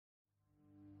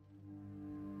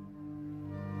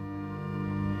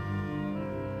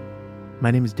My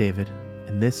name is David,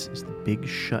 and this is The Big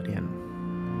Shut-In.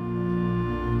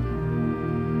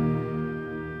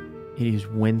 It is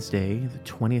Wednesday, the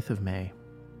 20th of May,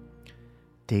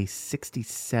 day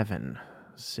 67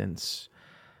 since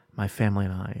my family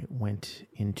and I went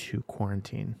into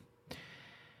quarantine.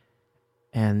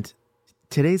 And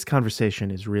today's conversation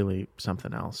is really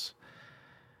something else.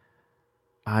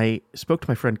 I spoke to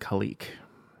my friend Kaliq,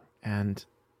 and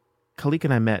Kaliq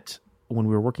and I met when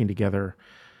we were working together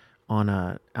on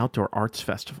an outdoor arts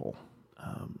festival.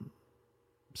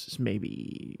 This is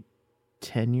maybe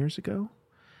 10 years ago.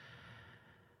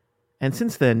 And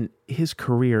since then, his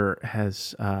career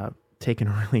has taken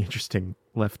a really interesting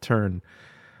left turn.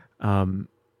 A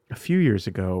few years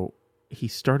ago, he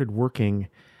started working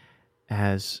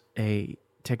as a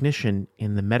technician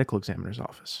in the medical examiner's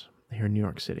office here in New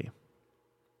York City.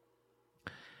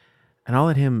 And I'll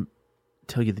let him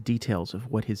tell you the details of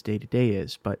what his day-to-day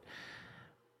is, but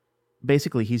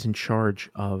basically he's in charge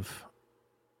of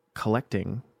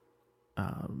collecting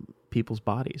people's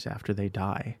bodies after they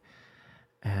die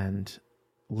and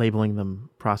labeling them,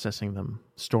 processing them,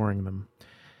 storing them,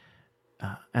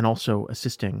 and also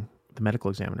assisting the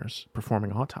medical examiners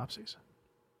performing autopsies.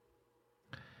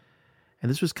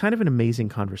 And this was kind of an amazing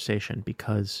conversation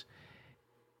because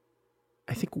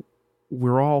I think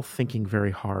we're all thinking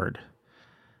very hard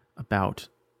about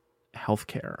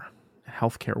healthcare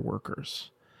workers,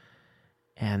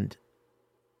 and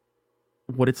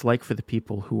what it's like for the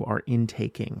people who are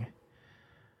intaking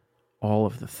all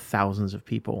of the thousands of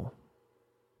people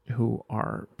who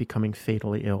are becoming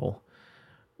fatally ill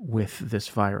with this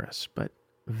virus. But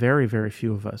very, very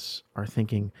few of us are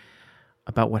thinking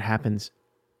about what happens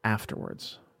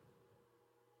afterwards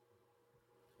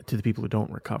to the people who don't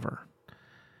recover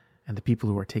and the people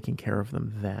who are taking care of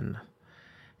them then.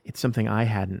 It's something I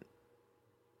hadn't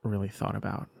really thought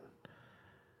about.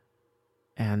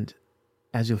 And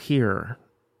as you'll hear,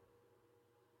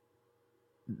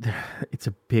 it's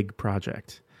a big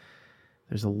project.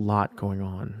 There's a lot going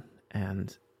on,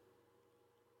 and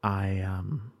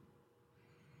and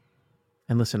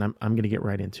listen, I'm going to get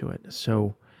right into it.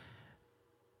 So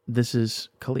this is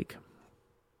Kaliq.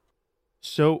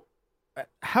 So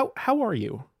how are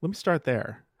you? Let me start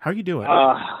there. How are you doing?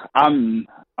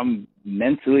 I'm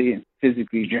mentally and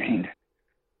physically drained,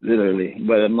 literally.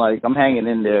 But I'm hanging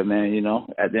in there, man. You know,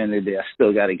 at the end of the day, I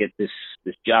still got to get this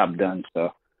job done.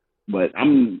 So, but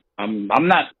I'm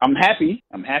happy.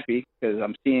 I'm happy because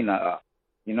I'm seeing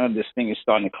this thing is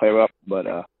starting to clear up. But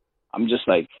I'm just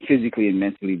like physically and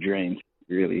mentally drained,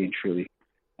 really and truly.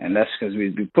 And that's because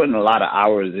we've been putting a lot of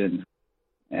hours in,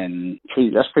 and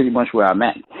that's pretty much where I'm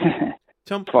at.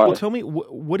 Tell me,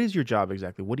 what is your job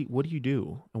exactly? What do you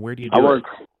do, and where do you do it?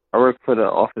 I work for the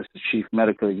Office of Chief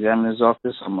Medical Examiner's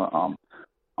Office. I'm a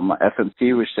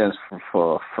FMT, which stands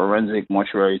for Forensic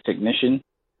Mortuary Technician,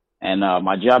 and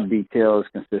my job details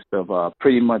consist of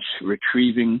pretty much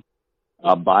retrieving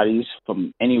bodies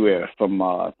from anywhere, from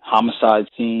homicide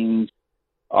scenes,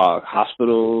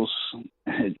 hospitals,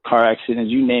 car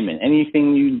accidents, you name it.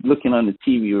 Anything you looking on the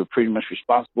TV, we're pretty much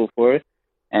responsible for it.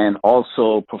 And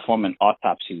also performing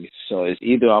autopsies. So it's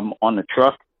either I'm on the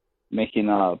truck making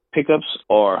pickups,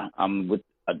 or I'm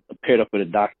paired up with a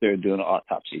doctor doing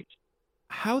autopsies.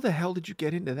 How the hell did you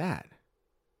get into that?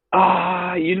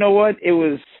 You know what? It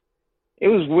was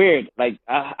weird. Like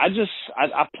I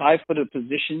applied for the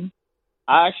position.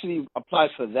 I actually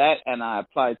applied for that, and I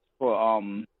applied for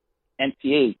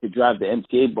MTA to drive the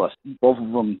MTA bus. Both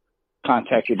of them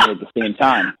contacted me at the same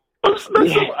time. Because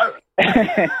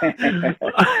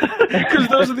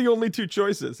those are the only two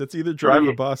choices. It's either drive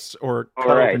a bus or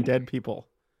cut open dead people.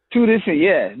 Two different,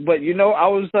 yeah. But I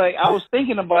was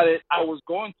thinking about it. I was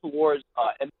going towards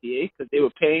MTA because they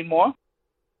were paying more.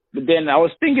 But then I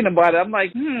was thinking about it. I'm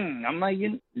like,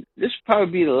 this would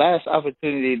probably be the last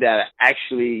opportunity that I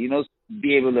actually,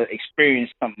 be able to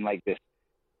experience something like this.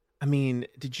 I mean,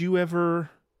 did you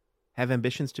ever have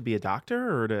ambitions to be a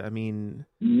doctor, or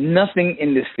Nothing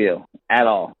in this field at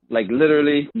all. Like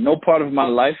literally no part of my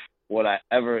life would I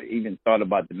ever even thought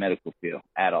about the medical field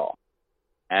at all.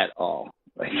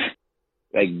 Like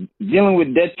dealing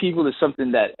with dead people is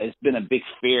something that has been a big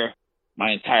fear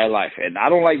my entire life. And I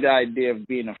don't like the idea of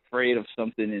being afraid of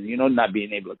something and, not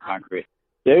being able to conquer it.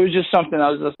 It was just something I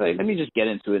was just like, let me just get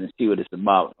into it and see what it's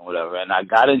about and whatever. And I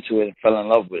got into it and fell in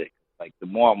love with it. Like the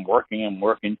more I'm working,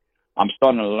 I'm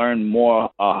starting to learn more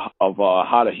of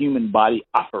how the human body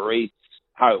operates,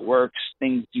 how it works,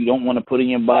 things you don't want to put in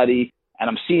your body. And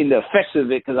I'm seeing the effects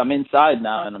of it because I'm inside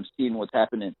now and I'm seeing what's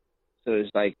happening. So it's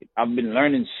like I've been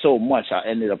learning so much, I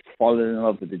ended up falling in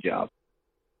love with the job.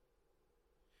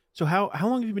 So how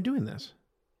long have you been doing this?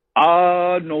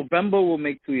 November will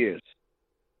make 2 years.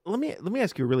 Let me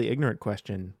ask you a really ignorant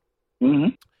question. Mm-hmm.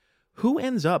 Who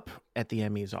ends up at the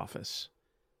ME's office?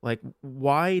 Like,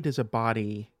 why does a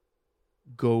body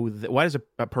go? Why does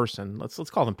a person? Let's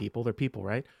call them people. They're people,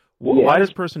 right? Why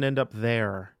does a person end up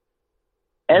there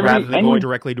rather than going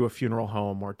directly to a funeral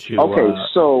home or to? Okay,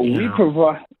 so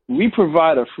we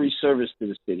provide a free service to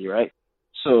the city, right?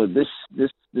 So this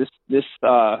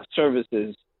service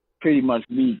is pretty much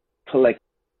we collect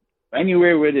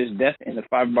anywhere where there's death in the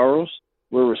 5 boroughs.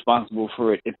 We're responsible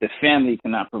for it if the family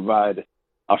cannot provide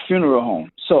a funeral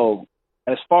home. So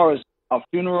as far as a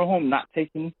funeral home not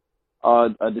taking a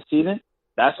decedent,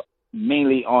 that's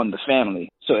mainly on the family.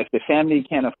 So if the family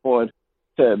can't afford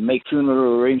to make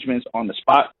funeral arrangements on the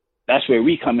spot, that's where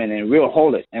we come in and we'll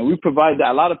hold it. And we provide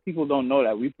that. A lot of people don't know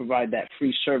that we provide that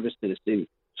free service to the city.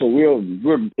 So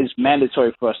it's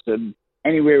mandatory for us to,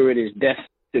 anywhere where there's death,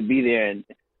 to be there and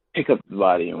pick up the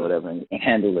body and whatever and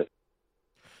handle it.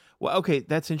 Well, okay,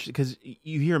 that's interesting because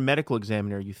you hear medical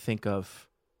examiner, you think of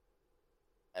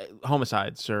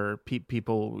homicides or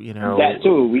people, that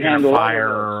too. We handle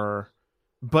fire,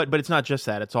 but it's not just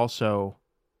that. It's also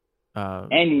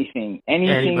anything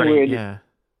anybody, where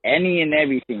any and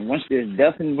everything. Once there's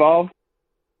death involved,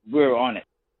 we're on it.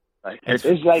 Like it's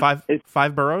like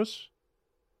five boroughs.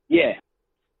 Yeah.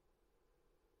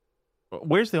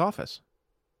 Where's the office?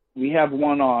 We have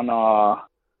one on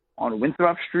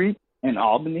Winthrop Street in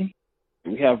Albany.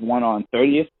 We have one on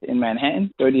 30th in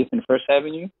Manhattan, 30th and First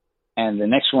Avenue. And the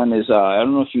next one is, I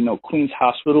don't know if you know Queens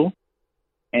Hospital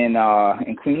in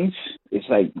Queens. It's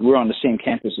like we're on the same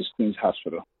campus as Queens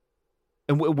Hospital.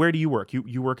 And where do you work?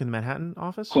 You work in the Manhattan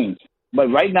office? Queens. But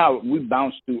right now, we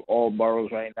bounce through all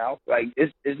boroughs right now. Like,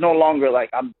 it's no longer like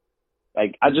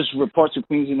I just report to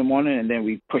Queens in the morning and then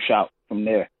we push out from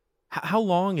there. How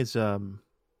long is a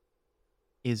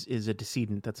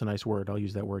decedent? That's a nice word. I'll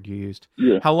use that word you used.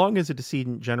 Yeah. How long is a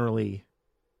decedent generally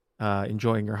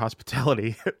enjoying your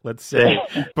hospitality, let's say,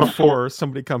 before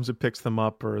somebody comes and picks them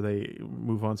up or they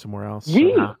move on somewhere else?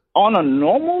 On a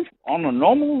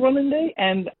normal running day,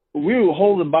 and we will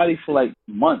hold the body for like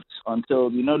months until,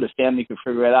 the family can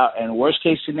figure it out. And worst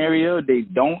case scenario, they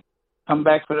don't come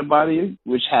back for the body,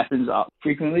 which happens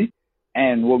frequently.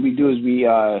 And what we do is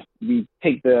we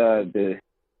take the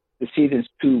decedents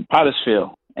to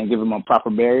Pottersfield and give them a proper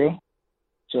burial.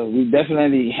 So we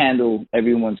definitely handle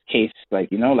everyone's case like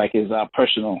it's our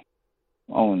personal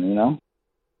own,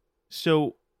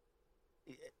 So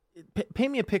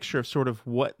paint me a picture of sort of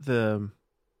what the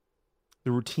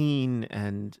routine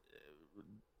and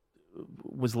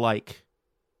was like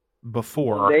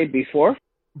before. The day before?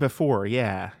 Before,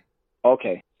 yeah.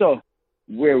 Okay. So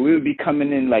where we would be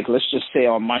coming in, like, let's just say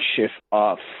on my shift,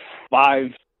 5,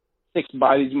 6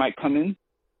 bodies might come in.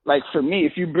 Like, for me,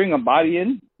 if you bring a body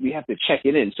in, we have to check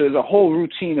it in. So there's a whole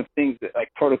routine of things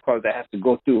like protocols that has to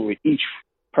go through with each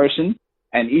person,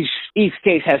 and each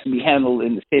case has to be handled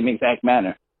in the same exact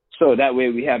manner. So that way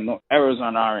we have no errors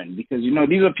on our end, because,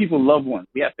 these are people's loved ones.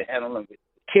 We have to handle them with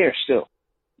care still.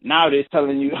 Now they're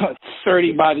telling you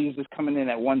 30 bodies is coming in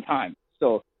at one time.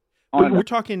 So we're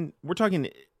talking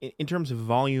in terms of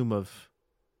volume of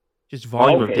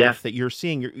death that you're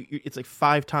seeing. It's like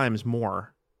 5 times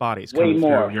more bodies coming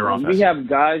through your office. We have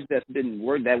guys that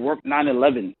worked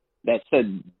 9/11 that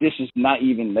said this is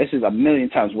a million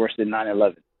times worse than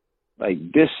 9/11. Like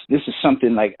this is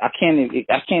something like I can't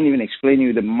even explain to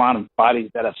you the amount of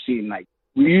bodies that I've seen. Like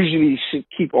we usually should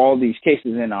keep all these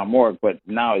cases in our morgue, but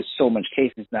now it's so much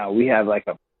cases now. We have like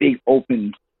a big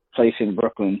open place in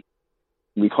Brooklyn.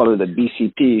 We call it a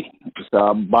BCP. It's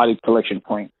a body collection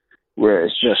point, where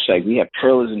it's just like we have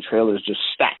trailers and trailers just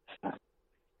stacked,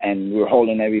 and we're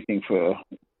holding everything for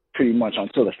pretty much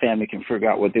until the family can figure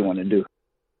out what they want to do.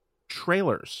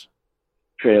 Trailers.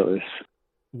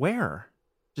 Where?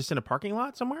 Just in a parking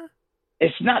lot somewhere?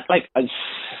 It's not like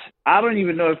I don't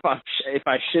even know if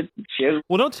I should share.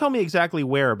 Well, don't tell me exactly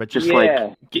where, but just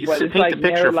paint the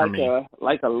picture for me.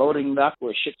 Like a loading dock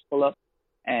where ships pull up,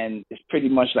 and it's pretty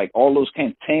much like all those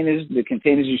containers. The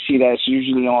containers you see that's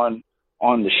usually on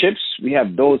the ships, we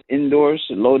have those indoors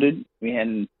loaded. We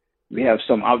have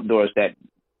some outdoors that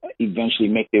eventually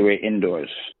make their way indoors.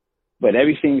 But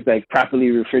everything's like properly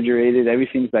refrigerated.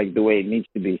 Everything's like the way it needs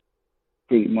to be,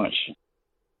 pretty much.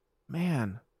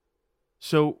 Man,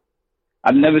 so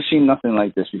I've never seen nothing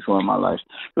like this before in my life.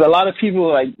 But a lot of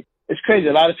people, it's crazy.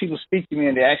 A lot of people speak to me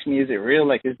and they ask me, "Is it real?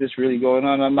 Like, is this really going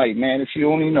on?" I'm like, man, if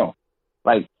you only know,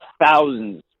 like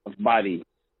thousands of bodies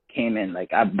came in.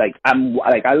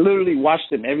 I literally watched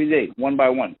them every day, one by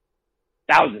one.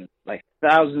 Thousands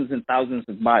and thousands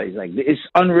of bodies. Like, it's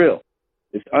unreal.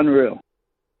 It's unreal.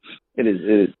 It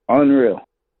is unreal.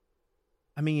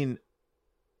 I mean,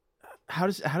 how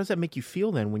does that make you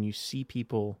feel then when you see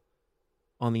people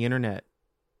on the internet,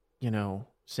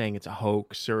 saying it's a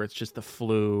hoax or it's just the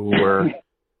flu or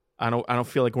I don't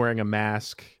feel like wearing a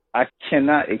mask. I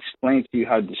cannot explain to you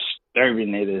how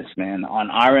disturbing it is, man.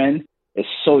 On our end, it's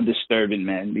so disturbing,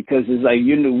 man, because it's like,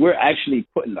 we're actually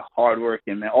putting the hard work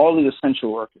in, man. All the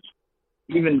essential workers,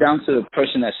 even down to the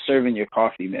person that's serving your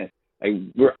coffee, man. Like,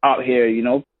 we're out here,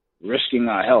 risking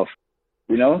our health,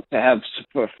 to have,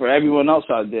 for everyone else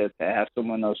out there, to have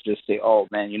someone else just say, oh,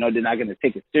 man, they're not going to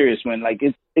take it serious when, like,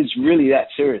 it's really that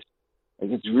serious.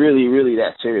 Like, it's really, really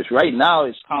that serious. Right now,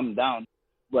 it's calmed down.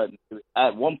 But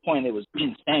at one point, it was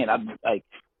insane. I'm like,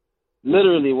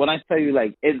 literally, when I tell you,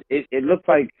 like, it looked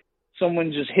like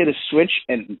someone just hit a switch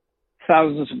and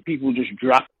thousands of people just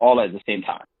dropped all at the same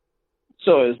time.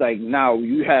 So it's like now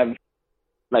you have,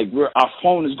 like, our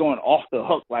phone is going off the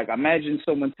hook. Like, imagine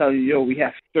someone telling you, yo, we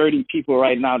have 30 people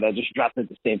right now that just dropped at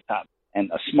the same time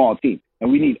and a small team. And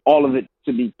we need all of it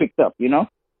to be picked up,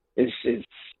 It's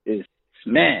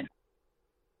man,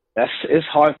 it's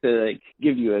hard to, like,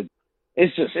 give you a,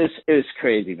 it's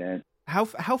crazy, man. How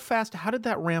fast? How did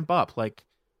that ramp up? Like,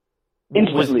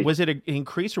 instantly. Was it an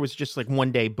increase or was it just like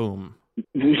one day boom?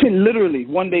 Literally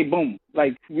one day boom.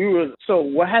 Like, so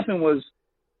what happened was,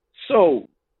 so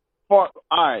what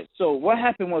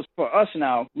happened was for us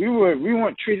now, we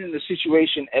weren't treating the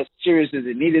situation as serious as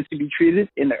it needed to be treated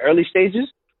in the early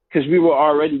stages because we were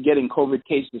already getting COVID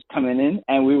cases coming in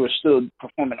and we were still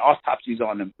performing autopsies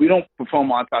on them. We don't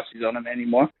perform autopsies on them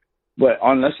anymore, but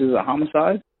unless it's a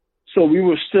homicide. So we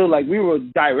were still, like, we were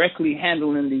directly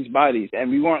handling these bodies and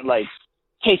we weren't, like,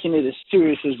 taking it as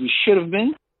serious as we should have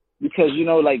been because,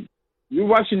 like, you're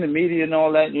watching the media and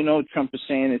all that, Trump is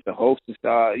saying it's a hoax, it's,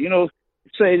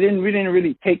 so we didn't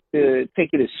really take it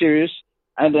as serious.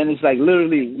 And then it's like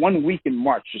literally 1 week in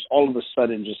March, just all of a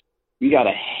sudden, just we got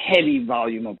a heavy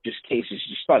volume of just cases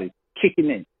just started kicking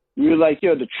in. We were like,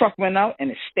 yo, the truck went out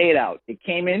and it stayed out. It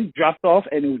came in, dropped off,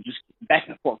 and it was just back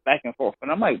and forth.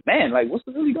 And I'm like, man, like, what's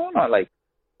really going on? Like,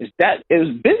 it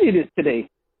was busy today.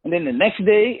 And then the next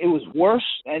day it was worse.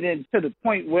 And then to the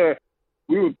point where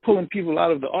we were pulling people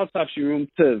out of the autopsy room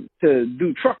to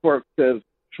do truck work, to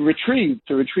retrieve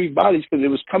bodies because it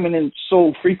was coming in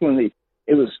so frequently.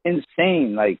 It was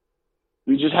insane. Like,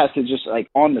 we just had to just, like,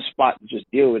 on the spot,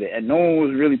 just deal with it. And no one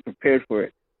was really prepared for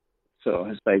it. So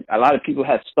it's like a lot of people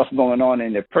had stuff going on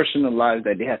in their personal lives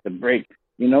that they had to break.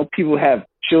 People have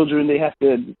children they have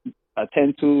to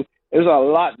attend to. There's a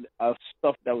lot of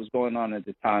stuff that was going on at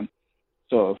the time.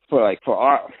 So for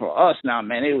us now,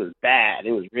 man, it was bad.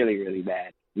 It was really, really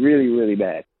bad. Really, really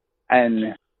bad.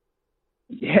 And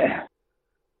yeah.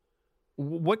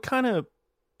 What kind of,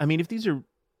 I mean, if these are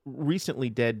recently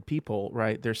dead people,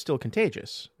 right, they're still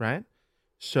contagious, right?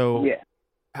 So yeah.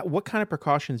 What kind of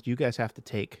precautions do you guys have to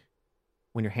take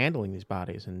when you're handling these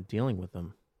bodies and dealing with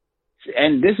them?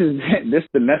 And this is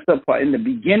the messed up part. In the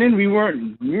beginning, we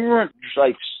weren't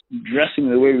like dressing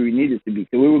the way we needed to be.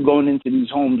 So we were going into these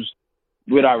homes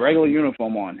with our regular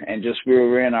uniform on, and just we were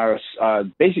wearing our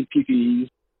basic PPEs,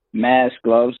 masks,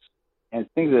 gloves, and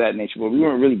things of that nature. But we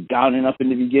weren't really gowning up in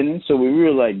the beginning, so we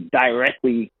were like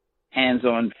directly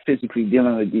hands-on, physically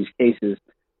dealing with these cases.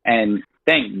 And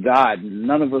thank God,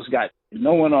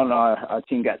 no one on our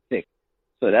team got sick.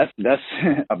 So that's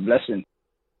a blessing.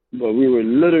 But we were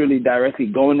literally directly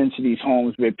going into these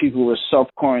homes where people were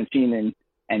self-quarantining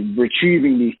and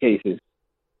retrieving these cases.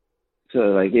 So,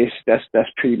 like, that's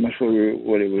pretty much what we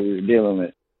were dealing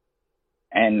with.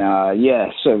 And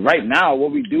so right now,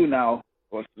 what we do now,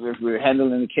 if we're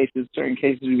handling the cases, certain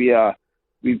cases,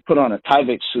 we put on a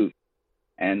Tyvek suit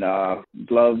and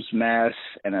gloves, masks,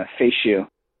 and a face shield.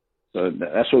 So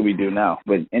that's what we do now.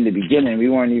 But in the beginning, we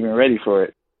weren't even ready for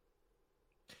it.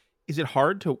 Is it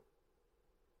hard to?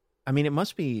 I mean, it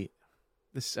must be.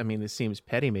 This seems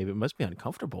petty. Maybe it must be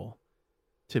uncomfortable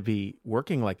to be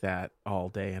working like that all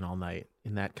day and all night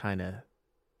in that kind of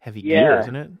heavy gear,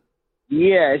 isn't it?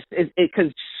 Yeah,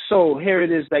 because so here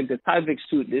it is, like the Tyvek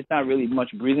suit. There's not really much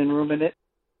breathing room in it.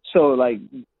 So like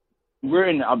we're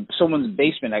in someone's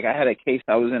basement. Like I had a case.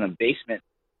 I was in a basement,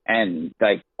 and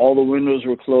like all the windows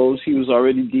were closed. He was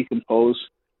already decomposed,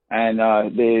 and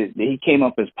he came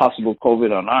up as possible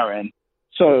COVID on our end.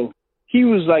 So he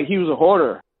was a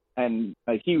hoarder, and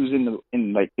like he was in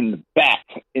the back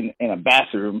in a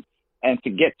bathroom, and to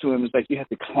get to him, it's like you have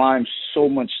to climb so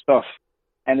much stuff,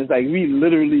 and it's like we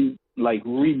literally like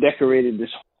redecorated this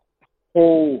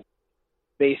whole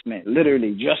basement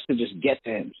literally just to just get to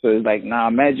him. So it's like, now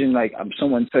imagine like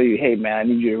someone tell you, hey man, I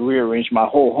need you to rearrange my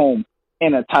whole home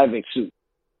in a Tyvek suit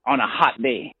on a hot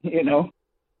day, you know?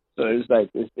 So it's like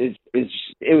it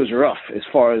was rough as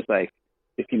far as like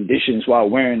the conditions while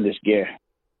wearing this gear.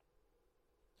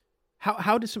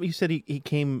 How does you said he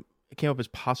came up as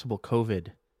possible COVID?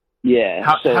 Yeah.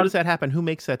 How does that happen? Who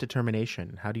makes that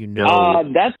determination? How do you know?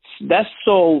 That's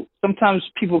so sometimes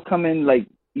people come in like,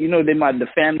 the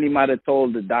family might have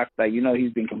told the doctor,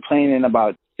 he's been complaining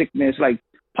about sickness, like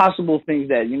possible things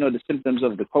that, the symptoms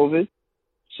of the COVID.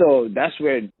 So that's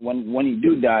where when he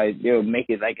do die, they'll make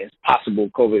it like it's possible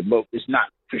COVID, but it's not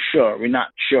for sure. We're not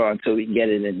sure until we get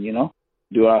it and,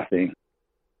 do our thing.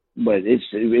 But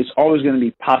it's always going to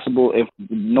be possible if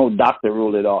no doctor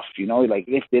ruled it off, like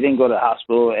if they didn't go to the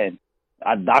hospital and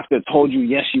a doctor told you,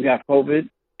 yes, you have COVID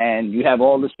and you have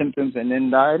all the symptoms and then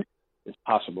died, it's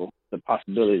possible. The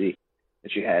possibility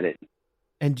that you had it.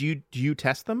 And do you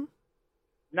test them?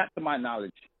 Not to my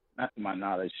knowledge. Not to my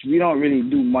knowledge. We don't really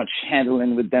do much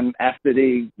handling with them after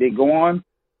they go on.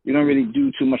 We don't really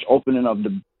do too much opening of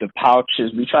the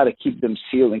pouches. We try to keep them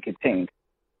sealed and contained.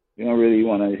 We don't really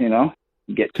want to,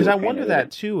 get to. Because I wonder that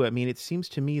too. I mean, it seems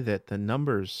to me that the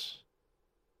numbers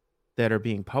that are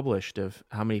being published of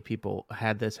how many people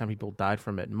had this, how many people died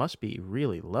from it, must be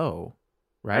really low,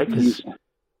 right? Because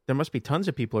there must be tons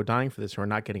of people who are dying for this who are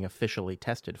not getting officially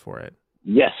tested for it.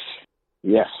 Yes,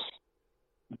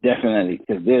 definitely.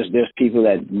 Because there's people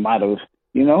that might have,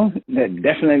 that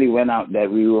definitely went out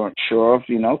that we weren't sure of,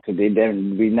 because they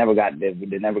never got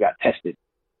tested.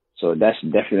 So that's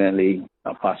definitely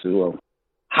a possible,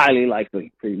 highly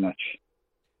likely, pretty much.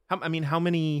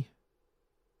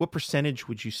 What percentage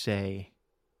would you say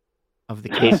of the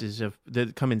cases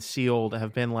that come in sealed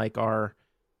have been like are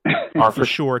for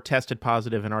sure tested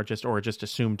positive and are just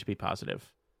assumed to be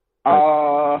positive?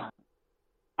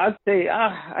 I'd say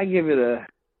I give it a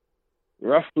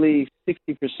roughly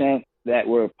 60% that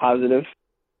were positive,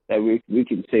 that we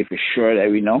can say for sure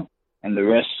that we know, and the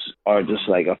rest are just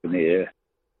like up in the air.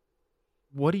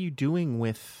 What are you doing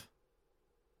with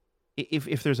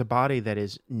if there's a body that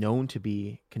is known to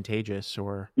be contagious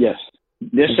or? Yes,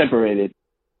 they're separated.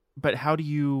 But what are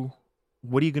you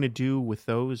going to do with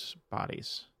those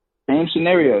bodies? Same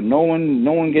scenario. No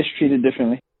one gets treated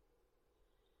differently.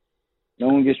 No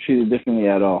one gets treated differently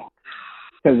at all.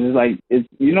 Because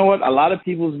you know what? A lot of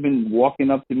people's been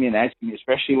walking up to me and asking me,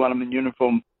 especially when I'm in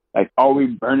uniform, like, are we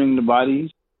burning the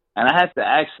bodies? And I had to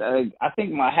ask. I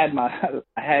think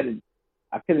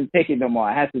I couldn't take it no more.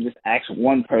 I had to just ask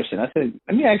one person. I said,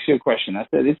 let me ask you a question. I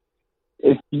said,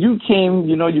 if you came,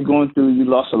 you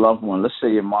lost a loved one, let's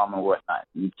say your mom or whatnot,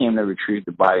 you came to retrieve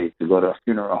the body to go to a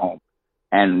funeral home,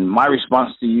 and my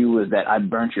response to you was that I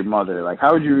burnt your mother, like,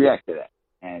 how would you react to that?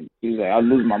 And he was like, I'd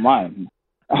lose my mind.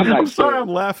 I'm sorry I'm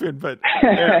laughing, but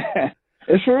yeah.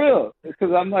 It's for real.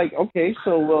 Because I'm like, okay,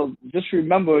 so, well, just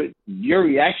remember your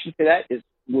reaction to that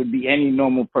would be any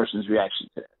normal person's reaction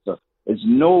to that. So there's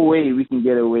no way we can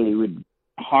get away with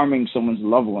harming someone's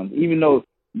loved ones, even though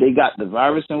they got the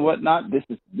virus and whatnot.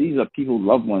 These are people's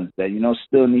loved ones that,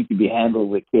 still need to be handled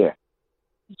with care.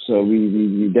 So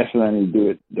we definitely do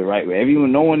it the right way.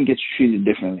 No one gets treated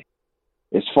differently.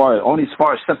 As far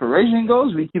as separation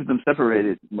goes, we keep them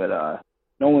separated, but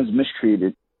no one's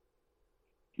mistreated.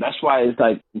 That's why it's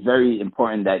like very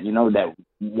important that that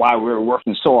why we're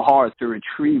working so hard to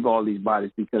retrieve all these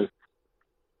bodies, because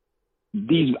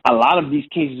a lot of these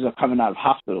cases are coming out of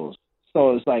hospitals.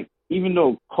 So it's like, even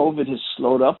though COVID has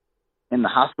slowed up in the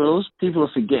hospitals, people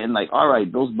are forgetting, like, all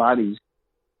right, those bodies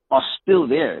are still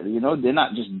there. They're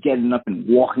not just getting up and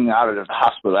walking out of the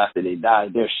hospital after they die.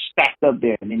 They're stacked up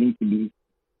there, and they need to be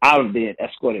out of there,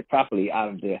 escorted properly out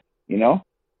of there,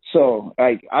 So,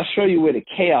 like, I'll show you where the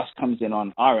chaos comes in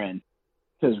on our end,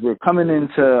 because we're coming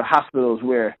into hospitals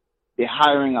where they're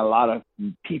hiring a lot of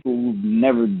people who've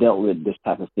never dealt with this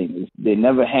type of thing. They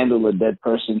never handle a dead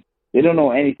person. They don't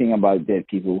know anything about dead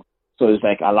people. So it's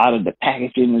like a lot of the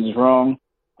packaging is wrong.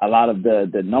 A lot of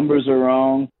the numbers are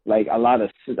wrong. Like a lot of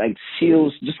like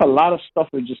seals, just a lot of stuff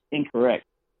is just incorrect.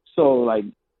 So like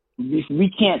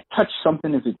we can't touch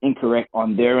something if it's incorrect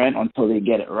on their end until they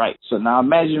get it right. So now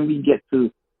imagine we get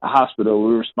to a hospital,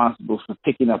 we're responsible for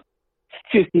picking up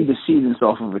 50 decedents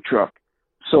off of a truck.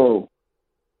 So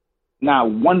now,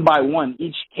 one by one,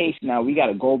 each case, now we got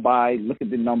to go by, look at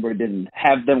the number, then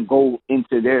have them go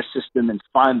into their system and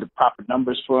find the proper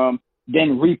numbers for them,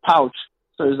 then repouch.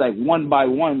 So it's like one by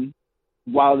one,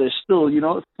 while there's still,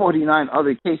 49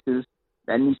 other cases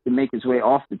that needs to make its way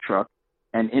off the truck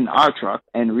and in our truck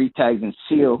and retagged and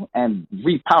seal and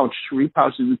repouched.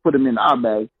 Repouched, we put them in our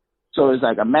bag. So it's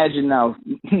like, imagine now,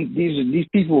 these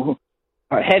people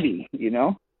are heavy,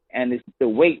 and the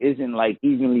weight isn't like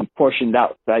evenly portioned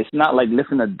out. So it's not like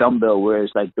lifting a dumbbell where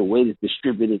it's like the weight is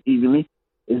distributed evenly.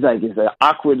 it's an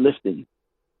awkward lifting.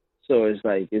 So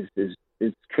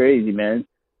it's crazy, man.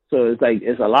 So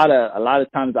it's a lot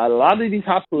of times a lot of these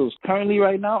hospitals currently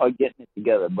right now are getting it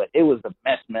together, but it was a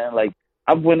mess, man. Like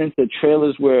I've went into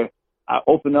trailers where I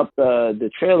open up the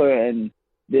trailer and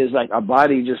there's like a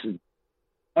body just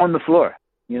on the floor,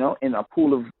 in a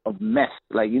pool of mess.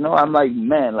 Like, I'm like,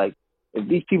 man, like if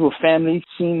these people families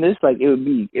seen this, like they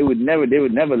would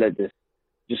never let this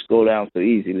just go down so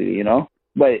easily.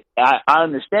 But I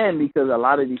understand because a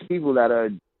lot of these people that are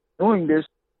doing this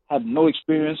have no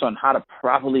experience on how to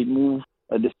properly move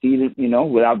a decedent,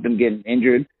 without them getting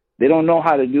injured. They don't know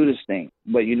how to do this thing.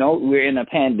 But, we're in a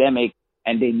pandemic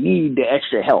and they need the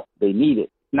extra help. They need it.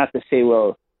 Not to say,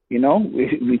 well,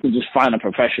 we could just find a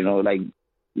professional. Like,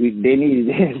 they need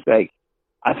it. It's like,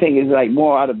 I think it's like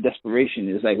more out of desperation.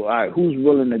 It's like, well, all right, who's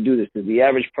willing to do this? Because the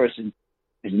average person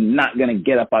is not going to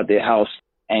get up out their house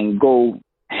and go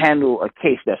handle a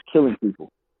case that's killing people.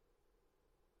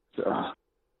 So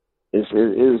it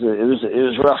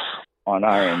was rough on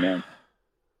our end, man.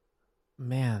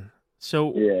 Man,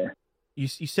 so yeah, you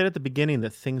said at the beginning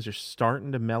that things are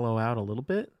starting to mellow out a little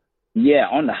bit. Yeah,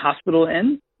 on the hospital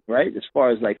end, right? As far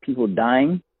as like people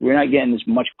dying, we're not getting as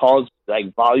much calls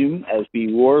like volume as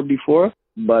we were before,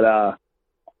 but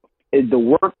the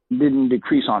work didn't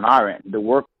decrease on our end. The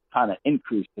work kind of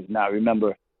increased because now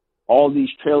remember, all these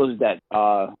trailers that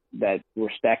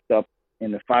were stacked up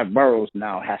in the 5 boroughs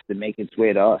now has to make its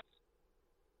way to us.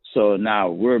 So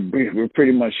now we're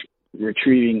pretty much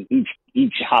retrieving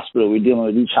each hospital. We're dealing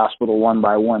with each hospital one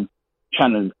by one,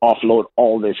 trying to offload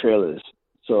all their trailers.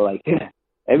 So like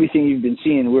everything you've been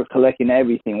seeing, we're collecting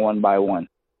everything one by one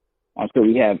until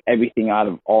we have everything out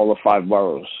of all the 5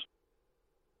 boroughs.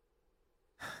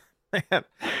 Man,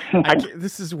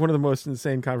 this is one of the most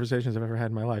insane conversations I've ever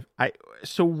had in my life.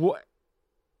 Tell me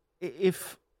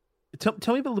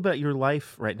a little bit about your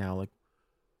life right now. Like,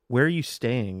 where are you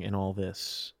staying in all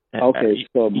this? Okay,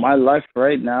 so my life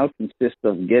right now consists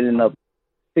of getting up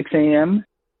 6 a.m.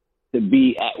 to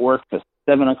be at work for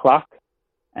 7 o'clock.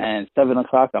 And 7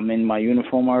 o'clock, I'm in my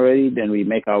uniform already. Then we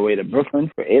make our way to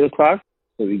Brooklyn for 8 o'clock.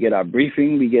 So we get our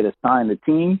briefing. We get assigned a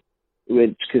team,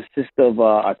 which consists of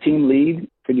a team lead.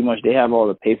 Pretty much they have all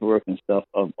the paperwork and stuff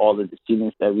of all the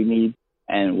decedents that we need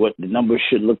and what the numbers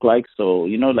should look like. So,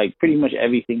 like pretty much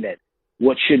everything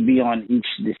what should be on each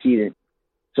decedent.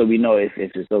 So we know if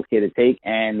it's okay to take.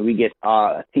 And we get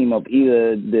a team of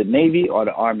either the Navy or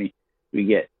the Army. We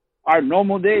get our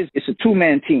normal days. It's a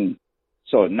 2-man team.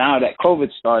 So now that COVID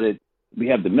started, we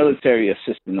have the military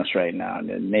assisting us right now, and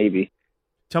the Navy.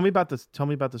 Tell me about this. Tell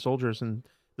me about the soldiers and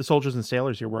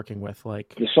sailors you're working with.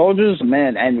 Like the soldiers,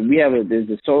 man, and there's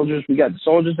the soldiers. We got the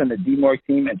soldiers and the DMORG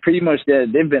team, and pretty much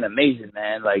they've been amazing,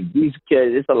 man. Like these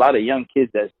kids, it's a lot of young kids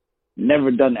that's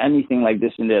never done anything like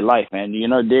this in their life, and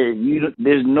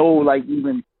there's no like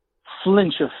even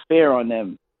flinch of fear on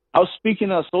them. I was speaking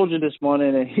to a soldier this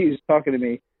morning, and he was talking to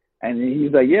me. And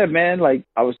he's like, yeah, man, like,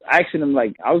 I was asking him,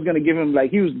 like, I was going to give him,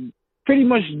 like, he was pretty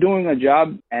much doing a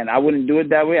job, and I wouldn't do it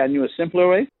that way. I knew a simpler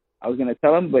way. I was going to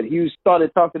tell him, but he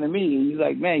started talking to me, and he's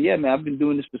like, man, yeah, man, I've been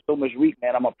doing this for so much week,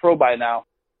 man. I'm a pro by now.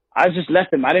 I just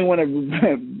left him. I didn't want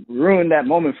to ruin that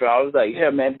moment for him. I was like,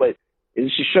 yeah, man, but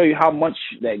it should show you how much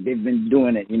like they've been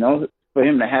doing it, for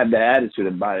him to have that attitude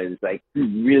about it. It's like he's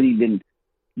really been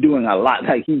doing a lot.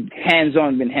 Like, he's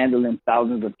hands-on been handling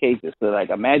thousands of cases. So, like,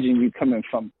 imagine you coming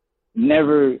from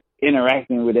never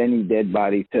interacting with any dead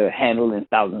body to handling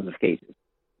thousands of cases.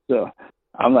 So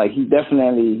I'm like, he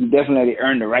definitely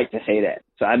earned the right to say that.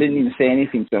 So I didn't even say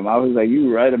anything to him. I was like, you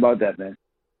were right about that, man.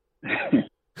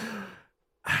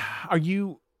 Are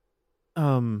you,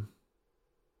 where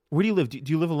do you live? Do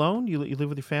you live alone? You live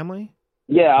with your family?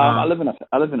 Yeah, I live in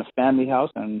a family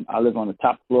house, and I live on the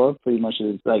top floor. Pretty much,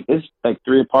 it's like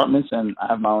 3 apartments, and I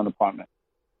have my own apartment.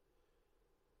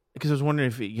 Because I was wondering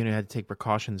if you had to take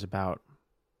precautions about.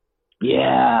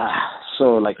 Yeah,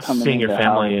 so like coming seeing your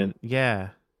family house, and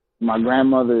yeah. My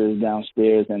grandmother is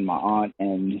downstairs, and my aunt,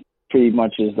 and pretty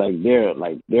much is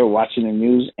they're watching the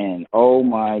news, and oh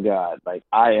my God, like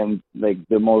I am like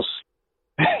the most.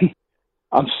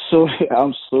 I'm so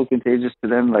contagious to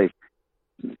them. Like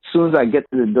as soon as I get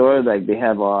to the door, like they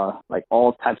have like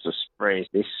all types of sprays.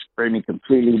 They spray me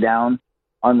completely down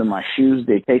under my shoes.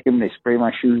 They take them, they spray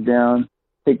my shoes down.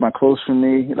 Take my clothes from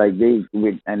me, like they're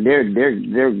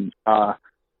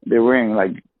wearing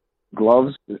like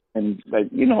gloves and like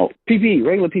PPE,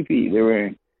 regular PPE they're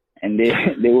wearing, and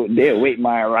they await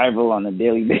my arrival on a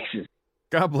daily basis.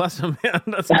 God bless them, man.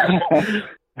 That's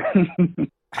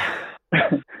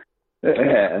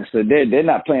yeah, so they're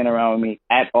not playing around with me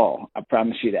at all. I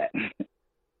promise you that.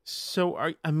 So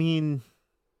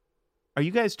Are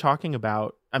you guys talking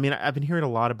about? I mean, I've been hearing a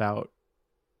lot about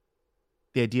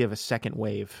the idea of a second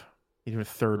wave, even a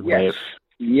third Yes, wave.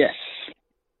 yes,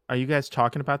 Are you guys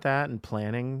talking about that and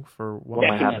planning for what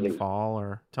might happen in the definitely. fall?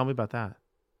 Or tell me about that.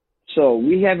 So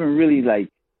we haven't really like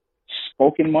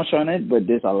spoken much on it, but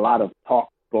there's a lot of talk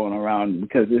going around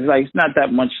because it's not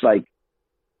that much like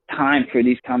time for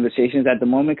these conversations at the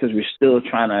moment because we're still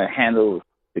trying to handle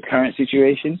the current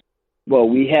situation. But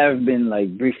we have been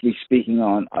like briefly speaking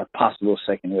on a possible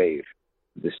second wave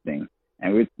of this thing,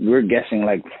 and we're guessing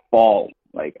like fall,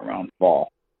 like around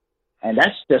fall. And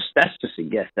that's just a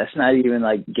guess. That's not even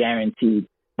like guaranteed.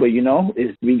 But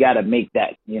is we got to make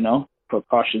that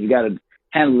precautions. We got to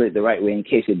handle it the right way in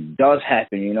case it does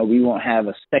happen. We won't have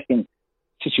a second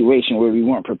situation where we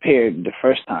weren't prepared the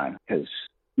first time because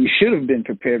we should have been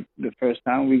prepared the first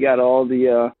time. We got all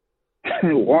the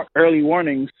early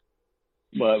warnings,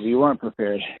 but we weren't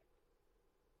prepared.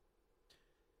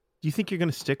 Do you think you're going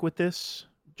to stick with this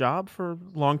job for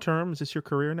long term? Is this your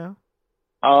career now?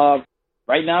 Uh,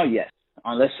 right now, yes.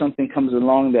 Unless something comes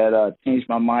along that changed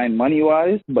my mind money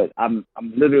wise, but I'm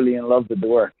literally in love with the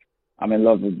work. I'm in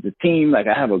love with the team. Like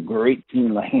I have a great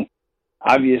team. Like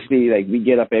obviously, like we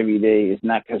get up every day. It's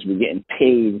not because we're getting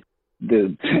paid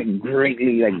the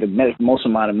greatly like the most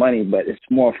amount of money, but it's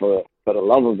more for the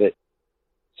love of it.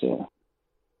 So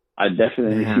I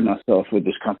definitely see Man, myself with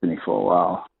this company for a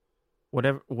while.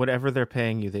 whatever they're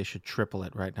paying you, they should triple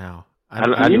it right now. I You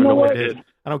don't know know what what? it is.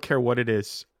 I don't care what it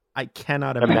is. I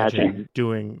cannot Imagine. imagine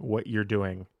doing what you're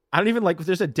doing. I don't even like if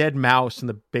there's a dead mouse in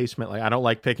the basement. Like I don't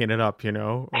like picking it up.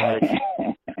 Like,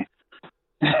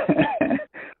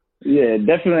 Yeah, it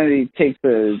definitely takes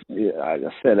like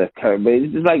I said, a curve. But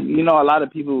it's just like, a lot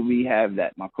of people we have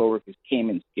that. My coworkers came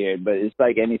in scared, but it's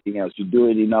like anything else. You do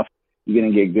it enough, you're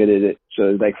going to get good at it. So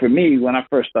it's like for me, when I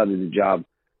first started the job,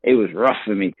 it was rough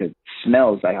for me because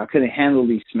smells, like I couldn't handle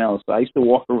these smells. So I used to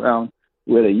walk around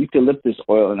with a eucalyptus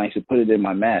oil and I used to put it in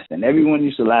my mask. And everyone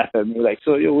used to laugh at me like,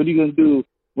 so, what are you going to do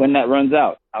when that runs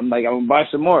out? I'm like, I'm going to buy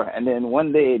some more. And then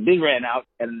one day it did ran out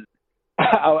and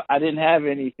I didn't have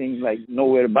anything, like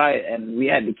nowhere to buy it, and we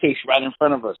had the case right in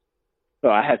front of us, so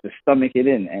I had to stomach it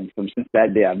in. And since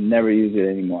that day, I've never used it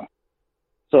anymore.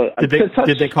 So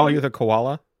did they call you the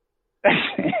koala?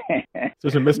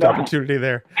 There's a missed opportunity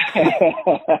there.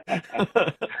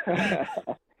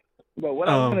 But what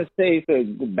I want to say is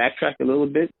to backtrack a little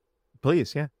bit.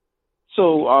 Please, yeah.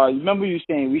 So remember you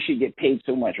saying we should get paid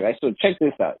so much, right? So check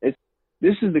this out.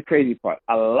 This is the crazy part.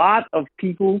 A lot of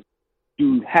people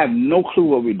do have no clue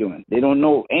what we're doing. They don't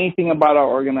know anything about our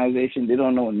organization. They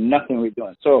don't know nothing we're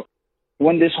doing. So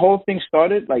when this whole thing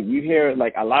started, like you hear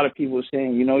like a lot of people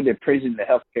saying, they're praising the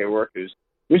healthcare workers,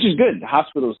 which is good. The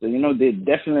hospitals, they've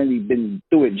definitely been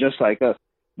through it just like us.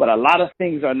 But a lot of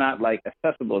things are not like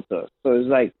accessible to us. So it's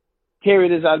like, here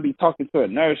it is, I'd be talking to a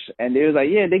nurse and they was like,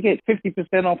 yeah, they get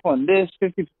 50% off on this,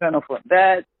 50% off on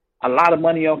that, a lot of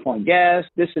money off on gas,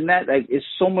 this and that. Like it's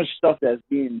so much stuff that's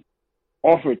being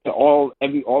offered to all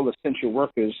essential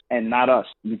workers and not us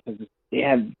because they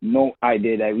have no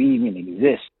idea that we even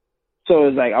exist. So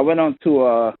it's like I went on to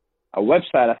a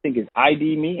website, I think it's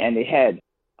ID Me, and they had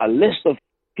a list of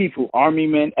people, army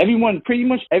men, pretty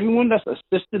much everyone that's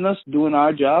assisting us doing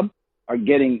our job are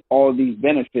getting all these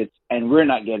benefits and we're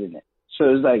not getting it.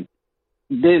 So it's like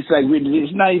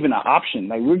it's not even an option.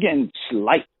 Like we're getting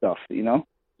slight stuff,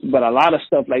 but a lot of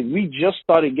stuff, like we just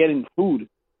started getting food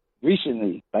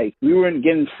recently. Like we weren't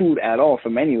getting food at all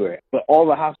from anywhere, but all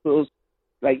the hospitals,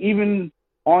 like even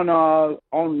on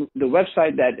the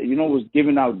website that was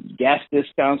giving out gas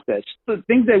discounts, that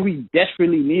things that we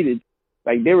desperately needed,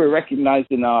 like they were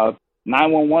recognizing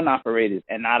 911 operators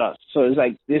and not us. So it's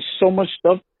like there's so much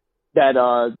stuff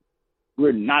that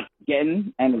we're not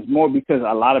getting, and it's more because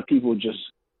a lot of people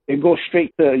they go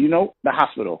straight to the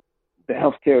hospital, the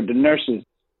healthcare, the nurses,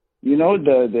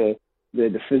 the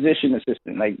physician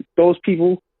assistant, like those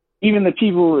people, even the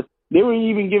people, they were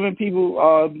even giving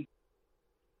people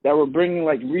that were bringing,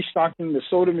 like restocking the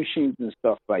soda machines and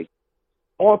stuff, like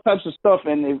all types of stuff.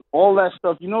 And all that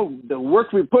stuff, the work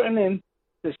we're putting in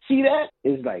to see that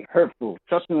is like hurtful.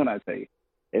 Trust me when I say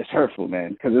it's hurtful,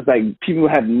 man, because it's like people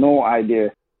have no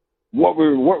idea what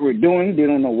we're doing. They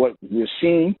don't know what we're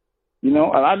seeing. A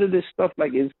lot of this stuff,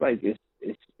 like it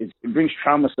brings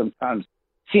trauma sometimes,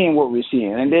 seeing what we're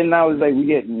seeing. And then now it's like we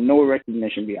get no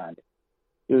recognition behind it.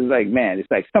 It's like, man,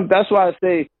 it's like that's why I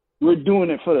say we're doing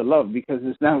it for the love, because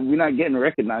we're not getting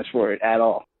recognized for it at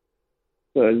all.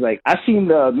 So it's like I seen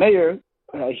the mayor,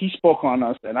 he spoke on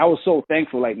us, and I was so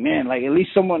thankful. Like, man, like at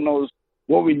least someone knows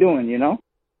what we're doing,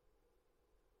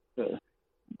 So,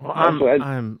 well,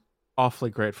 I'm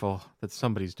awfully grateful that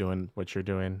somebody's doing what you're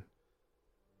doing.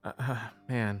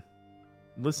 Man,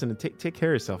 listen, take care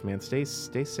of yourself, man. Stay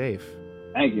safe.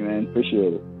 Thank you, man.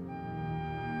 Appreciate it.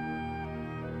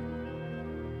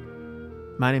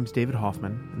 My name's David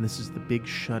Hoffman, and this is The Big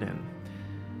Shut-In.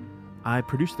 I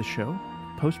produce the show,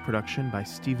 post-production by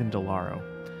Stephen DeLaro.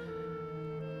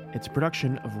 It's a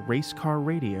production of Racecar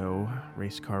Radio,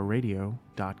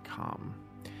 racecarradio.com.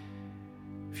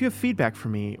 If you have feedback for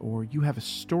me, or you have a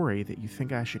story that you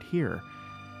think I should hear,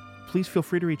 please feel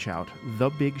free to reach out,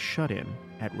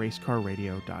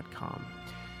 thebigshutin@racecarradio.com.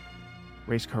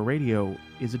 Racecar Radio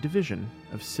is a division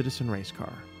of Citizen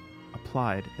Racecar,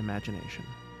 Applied Imagination.